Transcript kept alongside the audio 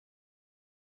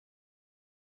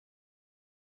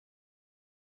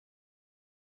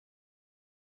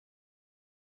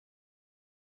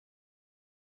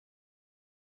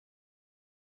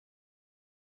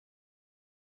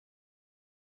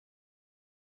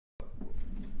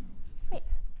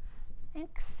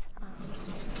Thanks.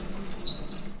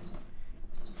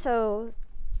 So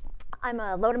I'm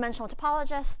a low-dimensional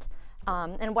topologist,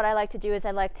 and what I like to do is I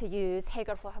like to use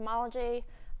Heegaard Floer homology,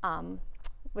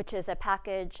 which is a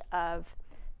package of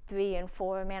 3 and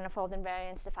 4 manifold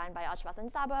invariants defined by Algebroth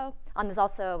and Szabo. There's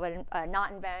also a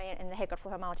knot invariant in the Heegaard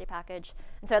Floer homology package.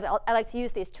 And so I like to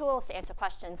use these tools to answer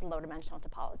questions in low-dimensional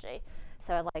topology.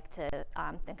 So I like to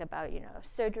think about,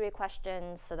 surgery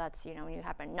questions. So that's, when you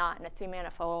have a knot in a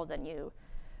 3-manifold and you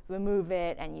remove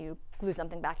it and you glue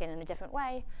something back in a different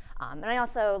way. And I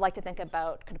also like to think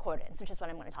about concordance, which is what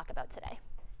I'm going to talk about today.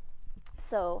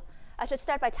 So I should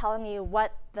start by telling you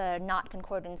what the knot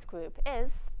concordance group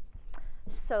is.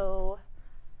 So,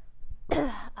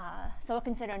 we'll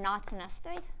consider knots in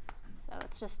S3. So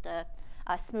it's just a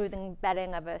smooth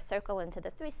embedding of a circle into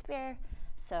the 3-sphere.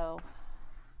 So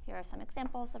here are some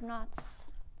examples of knots.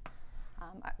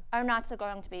 Our knots are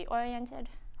going to be oriented.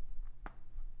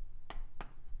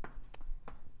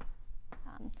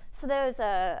 So there's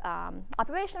a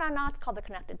operation on knots called the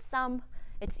connected sum.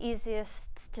 It's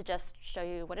easiest to just show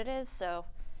you what it is. So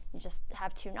you just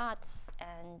have 2 knots,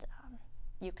 and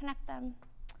you connect them.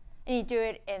 And you do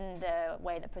it in the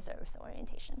way that preserves the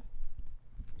orientation.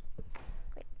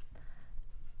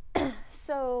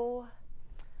 So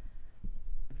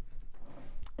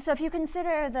if you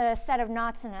consider the set of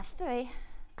knots in S3,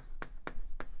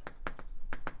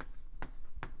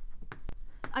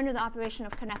 under the operation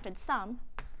of connected sum,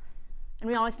 and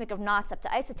we always think of knots up to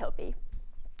isotopy.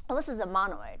 Well, this is a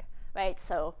monoid, right?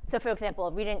 So for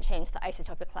example, we didn't change the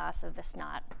isotopic class of this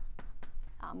knot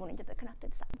when we did the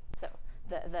connected sum. So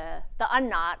the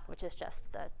unknot, which is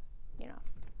just the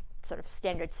sort of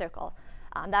standard circle,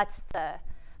 that's the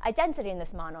identity in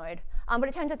this monoid. But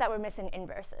it turns out that we're missing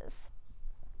inverses.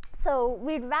 So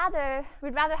we'd rather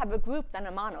have a group than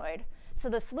a monoid. So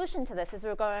the solution to this is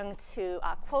we're going to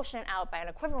quotient out by an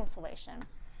equivalence relation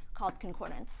called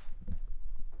concordance.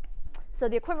 So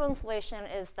the equivalence relation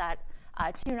is that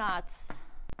 2 knots,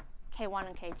 K1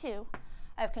 and K2,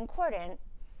 are concordant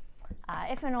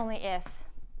if and only if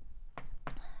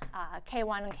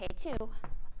K1 and K2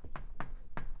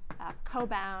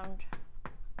 co-bound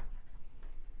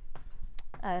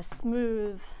a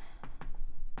smooth,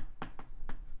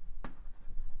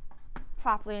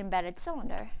 properly embedded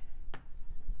cylinder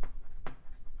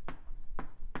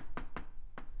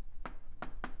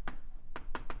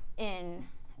in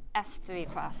S3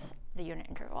 across the unit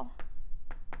interval.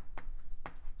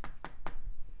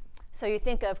 So you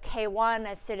think of K1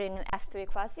 as sitting in S3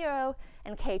 cross 0,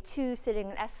 and K2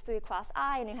 sitting in S3 cross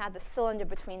I, and you have the cylinder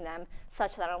between them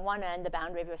such that on one end the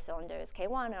boundary of your cylinder is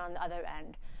K1, and on the other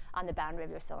end, the boundary of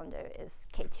your cylinder is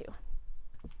K2.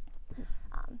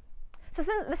 So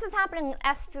since this is happening in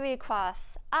S3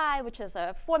 cross I, which is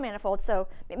a 4-manifold, so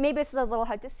maybe this is a little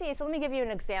hard to see. So let me give you an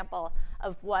example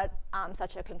of what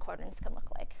such a concordance can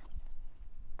look like.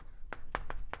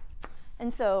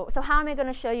 And so how am I going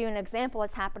to show you an example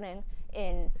that's happening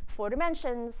in 4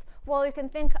 dimensions? Well, you can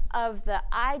think of the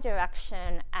I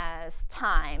direction as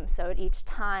time. So at each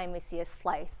time we see a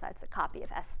slice that's a copy of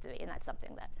S3, and that's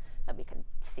something that we can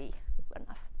see good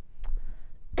enough.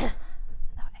 Okay.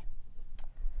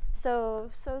 So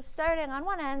starting on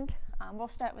one end, we'll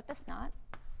start with this knot.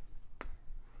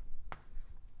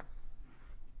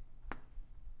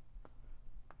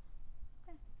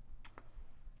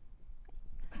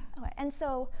 Okay. And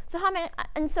so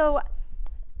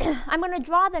I'm going to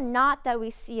draw the knot that we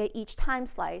see at each time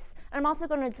slice, and I'm also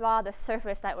going to draw the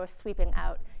surface that we're sweeping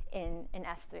out in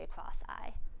S3 across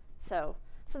I. So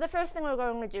the first thing we're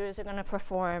going to do is we're going to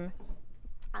perform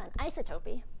an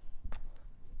isotopy.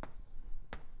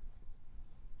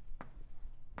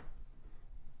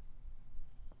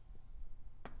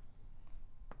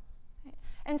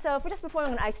 And so if we're just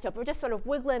performing an isotope, we're just sort of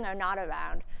wiggling our knot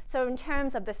around. So in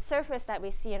terms of the surface that we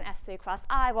see in S3 cross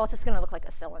I, well, it's just going to look like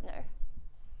a cylinder.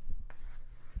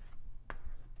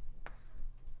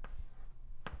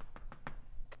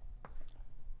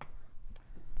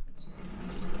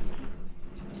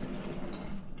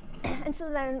 And so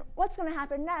then what's going to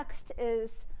happen next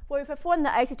is when we perform the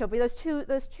isotopy,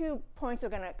 those two points are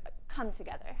going to come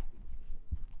together.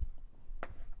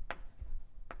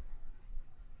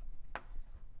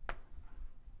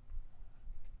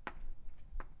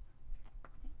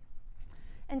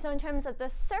 And so in terms of the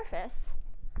surface,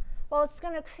 well, it's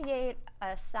going to create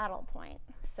a saddle point.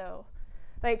 So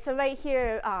right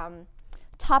here,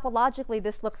 topologically,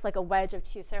 this looks like a wedge of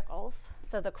 2 circles.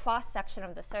 So the cross-section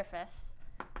of the surface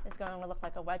is going to look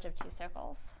like a wedge of 2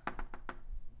 circles.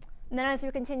 And then as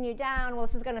we continue down, well,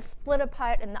 this is going to split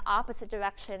apart in the opposite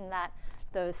direction that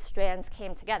those strands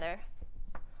came together.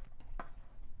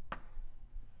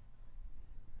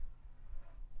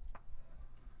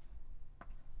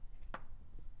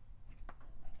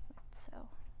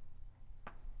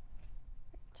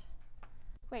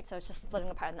 right? So it's just splitting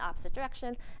apart in the opposite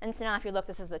direction. And so now if you look,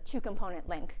 this is a two-component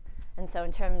link. And so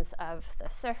in terms of the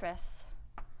surface,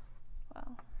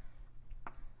 well,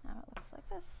 now it looks like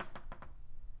this.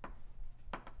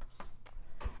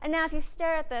 And now if you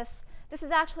stare at this, this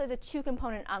is actually the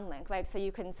two-component unlink, right? So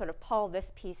you can sort of pull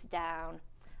this piece down,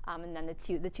 and then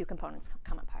the two components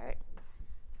come apart.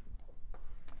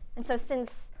 And so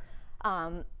since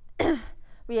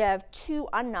we have two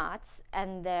unknots,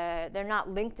 and they're not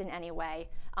linked in any way,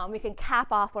 we can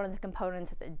cap off one of the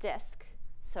components with a disk.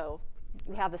 So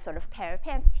we have this sort of pair of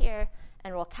pants here,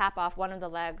 and we'll cap off one of the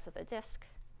legs with a disk.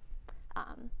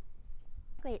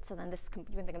 Great, so then this you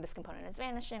can think of this component as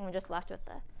vanishing. We're just left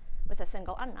with a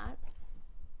single unknot.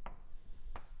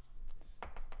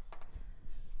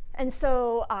 And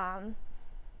so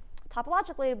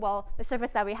topologically, well, the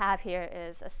surface that we have here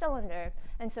is a cylinder.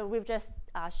 And so we've just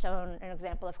shown an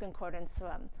example of concordance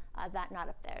from that knot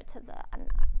up there to the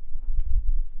unknot.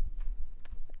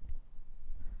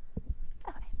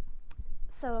 Okay.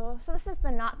 So this is the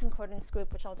knot concordance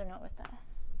group, which I'll denote with the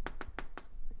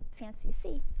fancy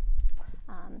C.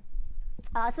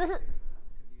 So this is. Can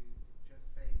you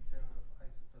just say in terms of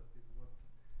isotope is what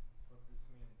this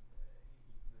means? That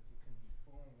you can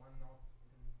deform one knot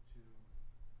into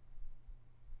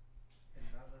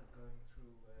another going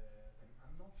through an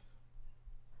unknot?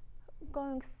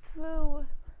 Going through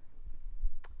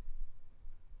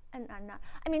an unknot.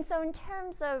 I mean, so in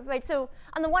terms of, right, so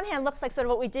on the one hand, it looks like sort of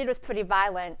what we did was pretty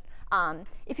violent.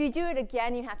 If you do it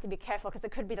again, you have to be careful, because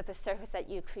it could be that the surface that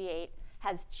you create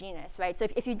has genus, right? So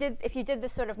if you did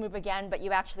this sort of move again, but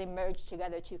you actually merged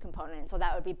together two components, well,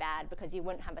 that would be bad, because you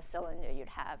wouldn't have a cylinder, you'd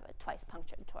have a twice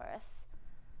punctured torus.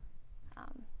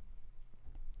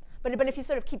 But if you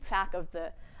sort of keep track of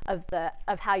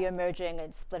how you're merging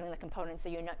and splitting the components, so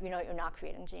you know you're not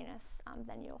creating genus,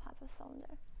 then you'll have a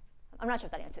cylinder. I'm not sure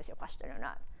if that answers your question or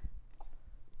not.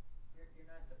 You're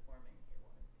not deforming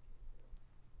A1 and A2.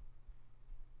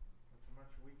 It's a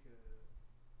much weaker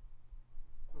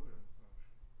equivalence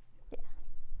notion.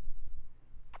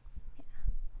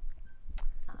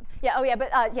 Yeah. Oh yeah, but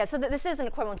yeah. So this is an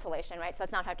equivalence relation, right? So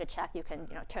it's not hard to check. You can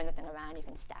turn the thing around. You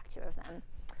can stack two of them.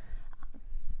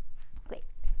 Great.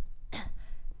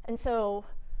 And so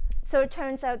it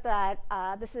turns out that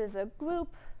this is a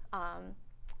group.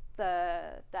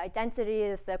 The identity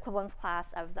is the equivalence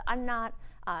class of the unknot,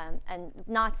 and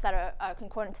knots that are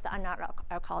concordant to the unknot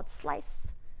are called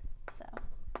slice. So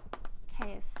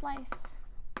K is slice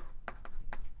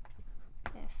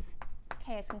if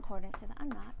K is concordant to the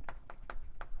unknot.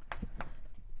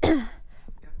 Can one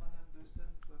understand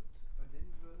what an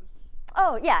inverse?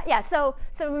 Oh, yeah. So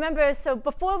remember, so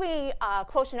before we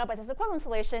quotient up by this equivalence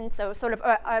relation, so sort of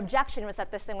our objection was that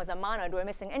this thing was a monoid. We're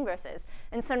missing inverses.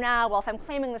 And so now, well, if I'm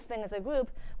claiming this thing as a group,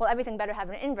 well, everything better have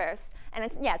an inverse. And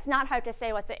it's not hard to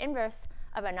say what the inverse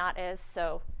of a knot is.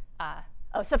 So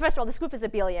so first of all, this group is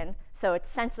abelian. So it's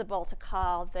sensible to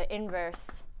call the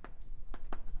inverse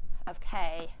of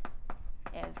K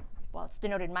is, well, it's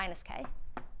denoted minus K.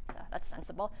 So that's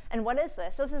sensible. And what is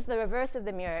this? So this is the reverse of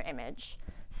the mirror image.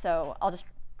 So I'll just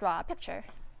draw a picture.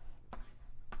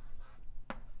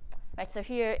 Right, so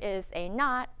here is a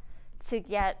knot. To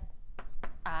get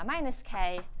minus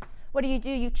K, what do?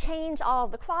 You change all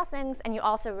of the crossings, and you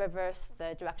also reverse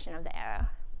the direction of the arrow.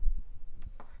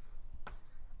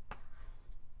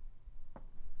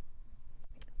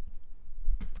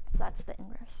 So that's the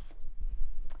inverse.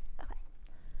 Okay.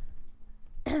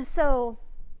 So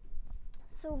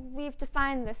we've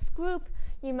defined this group.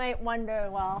 You might wonder,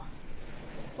 well,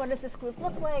 what does this group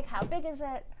look like? How big is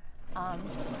it? And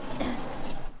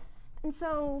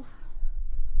so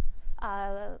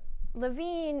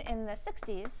Levine in the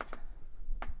 60s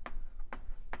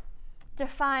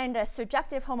defined a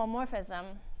surjective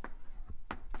homomorphism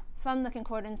from the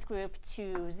concordance group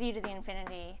to z to the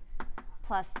infinity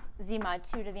plus z mod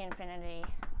 2 to the infinity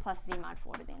plus z mod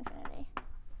 4 to the infinity.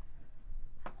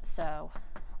 So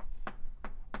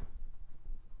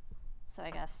I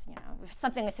guess, if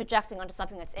something is surjecting onto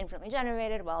something that's infinitely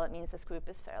generated, well, it means this group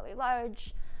is fairly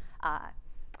large.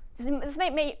 This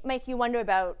might make you wonder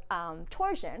about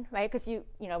torsion, right? Because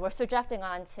we're surjecting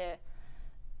onto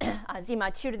z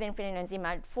mod 2 to the infinity and z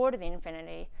mod 4 to the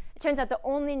infinity. It turns out the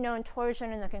only known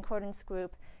torsion in the concordance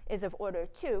group is of order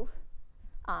 2.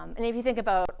 And if you think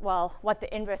about, well, what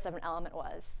the inverse of an element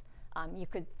was, you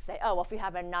could say, oh, well, if we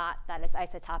have a knot that is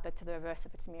isotopic to the reverse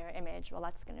of its mirror image, well,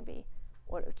 that's going to be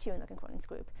order 2 in the concordance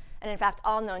group. And in fact,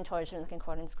 all known torsion in the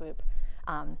concordance group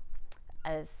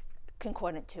is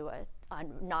concordant to a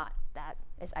knot that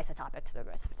is isotopic to the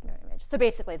reverse of its mirror image. So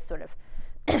basically, it's sort of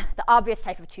the obvious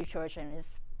type of 2 torsion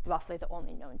is roughly the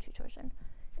only known 2 torsion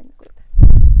in the group.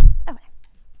 Okay.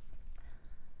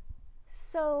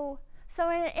 So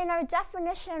in our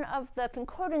definition of the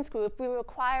concordance group, we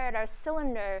required our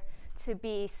cylinder to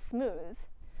be smooth.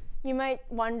 You might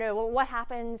wonder, well, what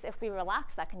happens if we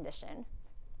relax that condition?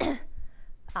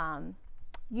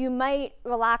 You might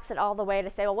relax it all the way to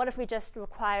say, well, what if we just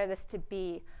require this to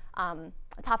be a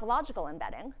topological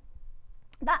embedding?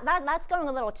 That's going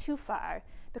a little too far,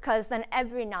 because then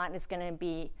every knot is going to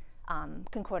be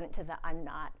concordant to the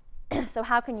unknot. So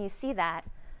how can you see that?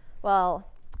 Well,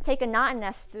 take a knot in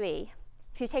S3.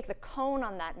 If you take the cone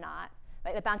on that knot,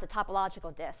 right, that bounds a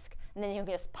topological disk, and then you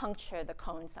can just puncture the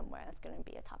cone somewhere, that's going to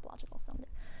be a topological cylinder.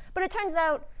 But it turns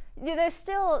out there's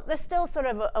still sort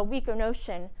of a weaker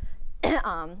notion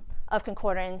of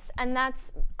concordance, and that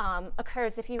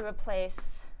occurs if you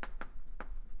replace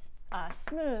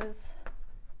smooth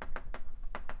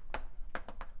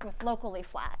with locally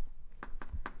flat.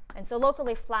 And so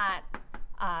locally flat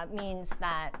means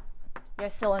that your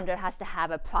cylinder has to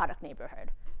have a product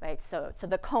neighborhood, right? So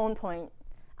the cone point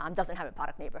doesn't have a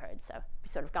product neighborhood, so we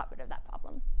sort of got rid of that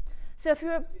problem. So if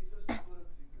you're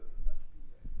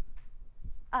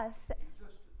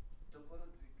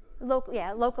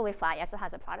locally flat, yes, it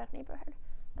has a product neighborhood.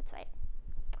 That's right.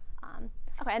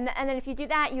 Okay, and then if you do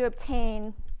that, you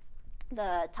obtain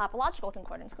the topological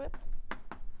concordance group.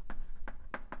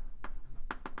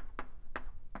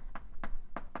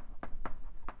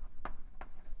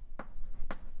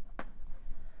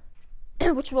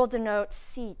 Which will denote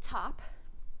C top.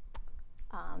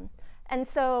 And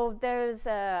so there's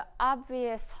an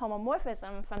obvious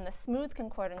homomorphism from the smooth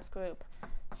concordance group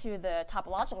to the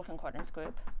topological concordance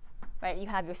group. Right? You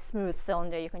have your smooth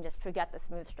cylinder, you can just forget the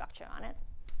smooth structure on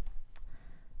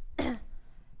it.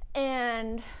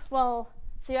 And, well,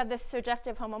 so you have this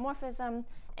surjective homomorphism,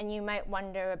 and you might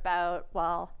wonder about,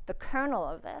 well, the kernel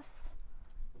of this,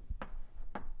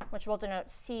 which will denote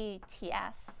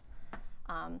CTS.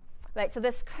 Right, so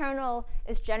this kernel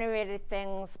is generated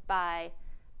by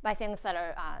things that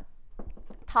are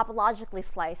topologically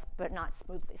sliced, but not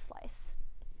smoothly sliced.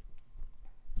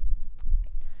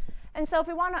 And so if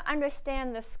we want to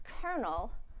understand this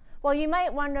kernel, well, you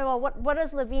might wonder, well, what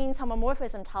does Levine's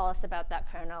homomorphism tell us about that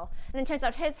kernel? And it turns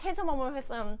out his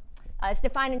homomorphism is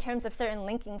defined in terms of certain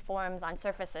linking forms on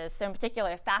surfaces, so in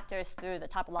particular factors through the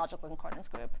topological concordance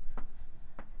group.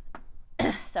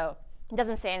 So it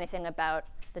doesn't say anything about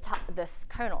this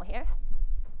kernel here.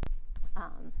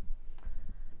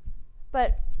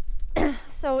 But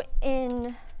so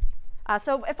it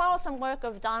follows some work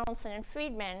of Donaldson and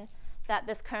Friedman that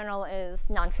this kernel is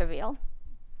non-trivial.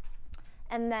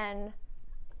 And then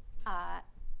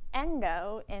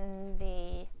Endo in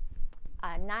the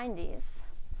 90s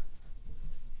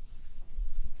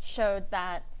showed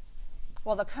that,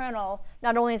 well, the kernel,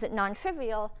 not only is it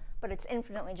non-trivial, but it's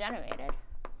infinitely generated.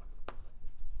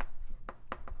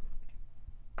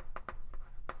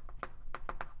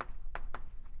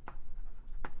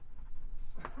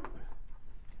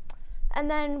 And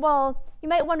then, well, you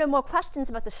might wonder more questions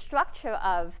about the structure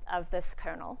of this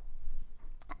kernel.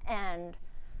 And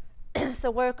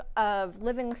so work of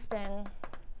Livingston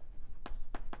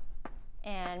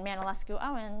and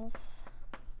Manolescu-Owens,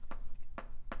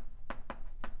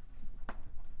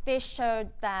 they showed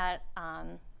that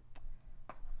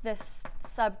this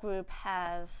subgroup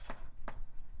has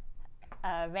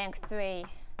a rank 3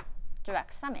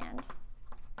 direct summand.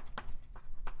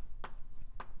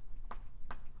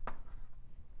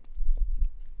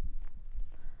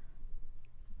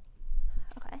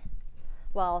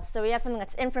 Well, so we have something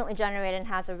that's infinitely generated and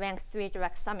has a rank 3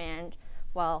 direct summand.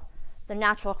 Well, the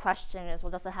natural question is,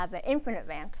 well, does it have an infinite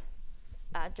rank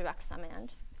direct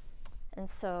summand? And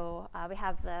so we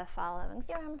have the following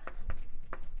theorem,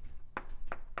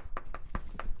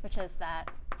 which is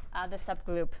that the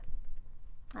subgroup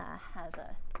has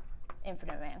an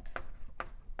infinite rank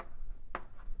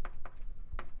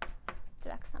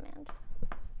direct summand.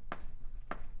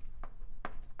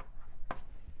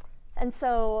 And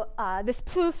so this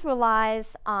proof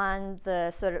relies on the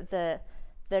sort of the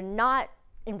knot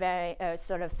invariant,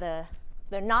 sort of the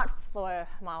knot Floer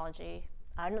homology,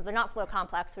 the knot Floer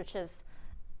complex, which is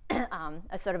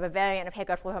a sort of a variant of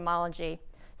Heegaard Floer homology.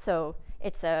 So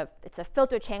it's a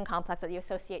filter chain complex that you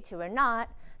associate to a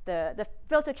knot. The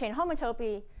filter chain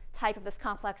homotopy type of this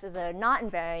complex is a knot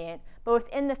invariant. Both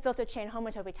in the filter chain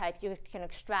homotopy type, you can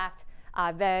extract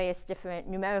various different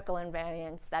numerical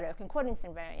invariants that are concordance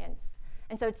invariants.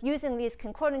 And so it's using these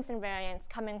concordance invariants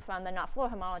coming from the knot Floer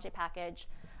homology package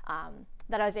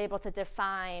that I was able to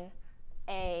define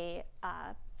a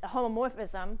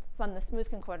homomorphism from the smooth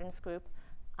concordance group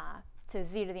to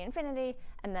z to the infinity,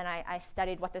 and then I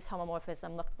studied what this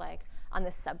homomorphism looked like on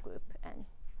this subgroup, and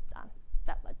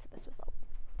that led to this result.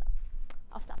 So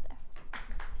I'll stop there.